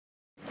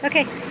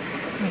Okay,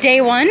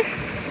 day one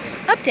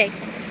update.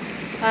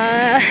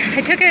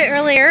 I took it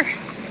earlier.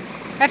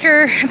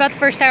 After about the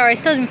first hour, I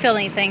still didn't feel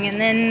anything, and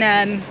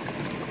then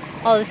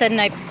all of a sudden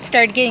I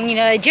started getting,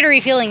 a jittery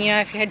feeling,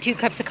 after you had 2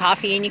 cups of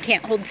coffee and you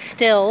can't hold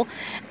still,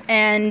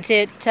 and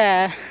it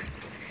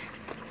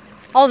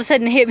all of a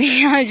sudden hit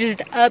me. I was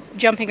just up,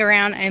 jumping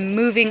around, and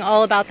moving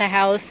all about the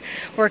house,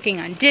 working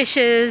on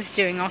dishes,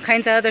 doing all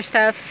kinds of other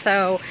stuff.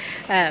 So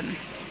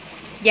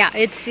yeah,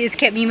 it's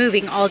kept me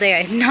moving all day.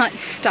 I have not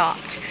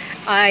stopped.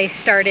 I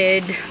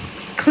started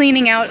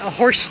cleaning out a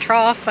horse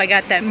trough. I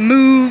got that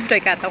moved. I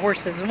got the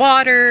horses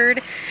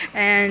watered,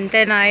 and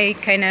then I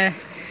kind of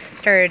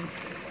started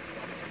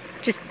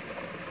just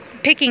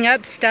picking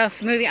up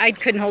stuff, moving. I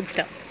couldn't hold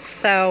still.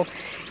 So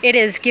it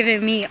has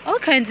given me all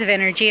kinds of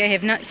energy. I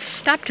have not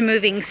stopped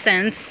moving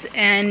since,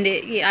 and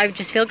I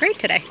just feel great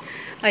today.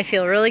 I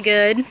feel really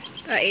good.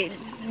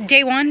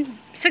 Day one,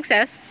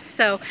 success.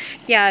 So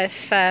yeah,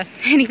 if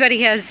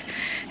anybody has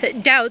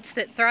doubts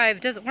that Thrive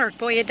doesn't work,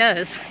 boy, it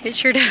does. It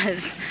sure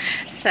does.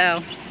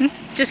 So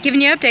just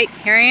giving you an update.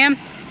 Here I am,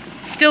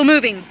 still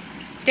moving.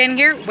 Standing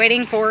here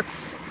waiting for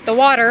the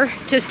water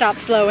to stop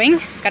flowing.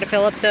 Got to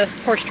fill up the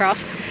horse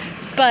trough.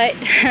 But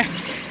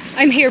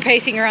I'm here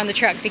pacing around the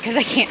truck because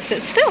I can't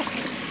sit still.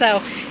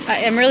 So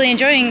I'm really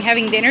enjoying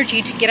having the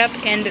energy to get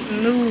up and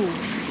move.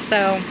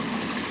 So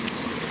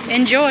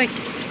enjoy.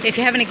 If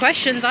you have any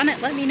questions on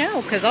it, let me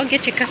know, because I'll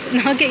get you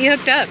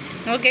hooked up.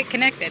 We'll get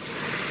connected.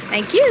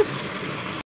 Thank you.